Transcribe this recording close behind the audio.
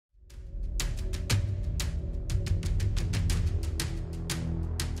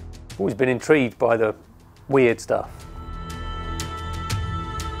Always been intrigued by the weird stuff.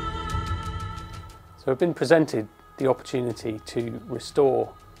 So I've been presented the opportunity to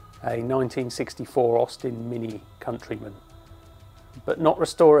restore a 1964 Austin Mini Countryman, but not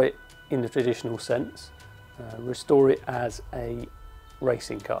restore it in the traditional sense, restore it as a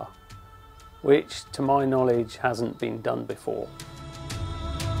racing car, which to my knowledge hasn't been done before.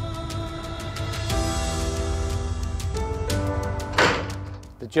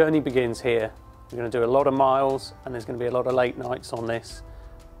 The journey begins here. We're going to do a lot of miles and there's going to be a lot of late nights on this,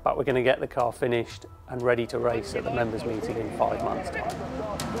 but we're going to get the car finished and ready to race at the members meeting in 5 months' time.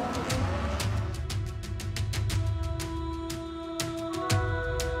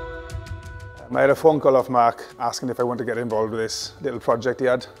 I had a phone call off Mark asking if I wanted to get involved with this little project he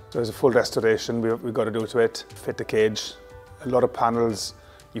had. So it was a full restoration we've got to do to it, fit the cage. A lot of panels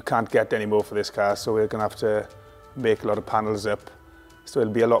you can't get anymore for this car, so we're going to have to make a lot of panels up. So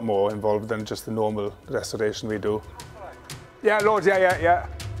it'll be a lot more involved than just the normal restoration we do. Yeah, loads, yeah.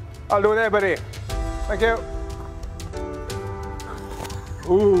 I'll do it there, buddy. Thank you.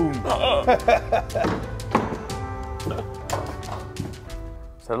 Boom.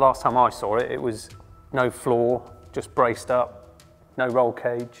 So the last time I saw it, it was no floor, just braced up, no roll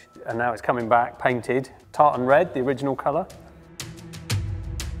cage, and now it's coming back painted, tartan red, the original colour.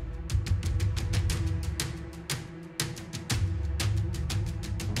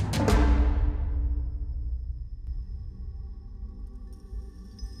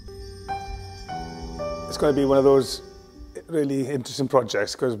 It's going to be one of those really interesting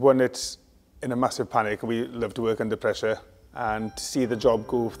projects because one, it's in a massive panic and we love to work under pressure, and to see the job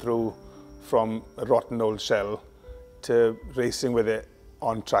go through from a rotten old shell to racing with it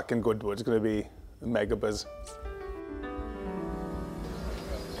on track in Goodwood is going to be a mega buzz.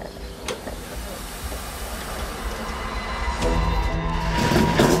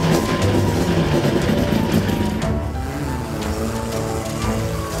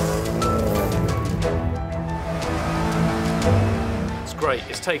 Great.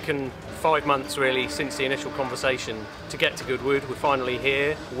 It's taken 5 months really since the initial conversation to get to Goodwood. We're finally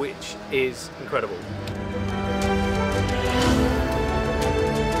here, which is incredible.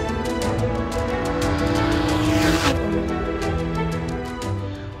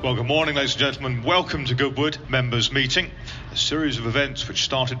 Well, good morning, ladies and gentlemen. Welcome to Goodwood Members Meeting, a series of events which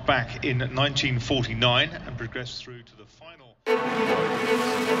started back in 1949 and progressed through to the final.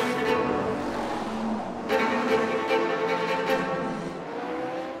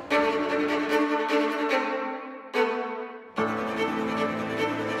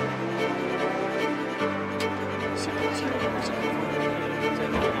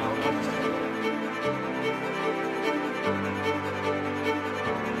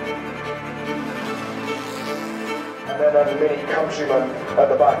 And then a Mini Countryman at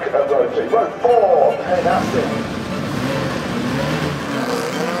the back of row 3. Row 4, fantastic.